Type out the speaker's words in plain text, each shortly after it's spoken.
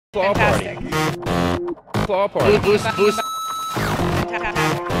Claw party. Claw party. Boost.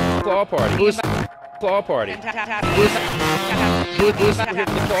 Claw party. Boost. Claw party. Boost. Hit the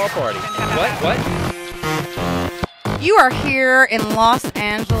claw party. What? You are here in Los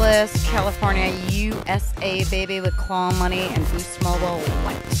Angeles, California, USA, baby, with Claw Money and Boost Mobile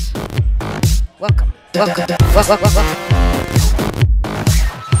White. Welcome.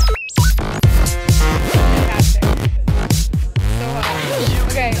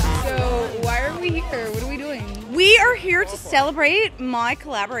 Okay, so why are we here? What are we doing? We are here to celebrate my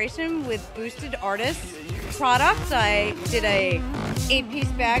collaboration with Boosted Artists products. I did a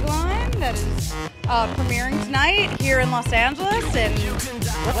 8-piece bag line that is premiering tonight here in Los Angeles, and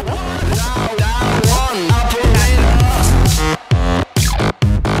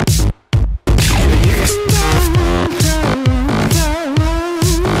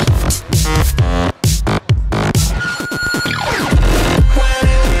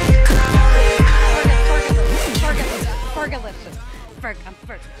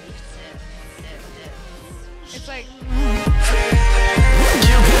It's like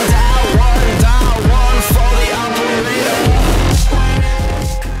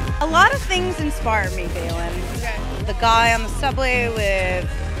a lot of things inspire me, Valen. okay. The guy on the subway with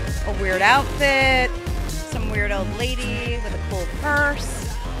a weird outfit, some weird old lady with a cool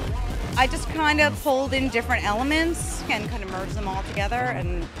purse. I just kind of pulled in different elements and kind of merged them all together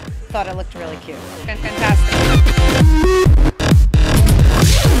and thought it looked really cute. Fantastic.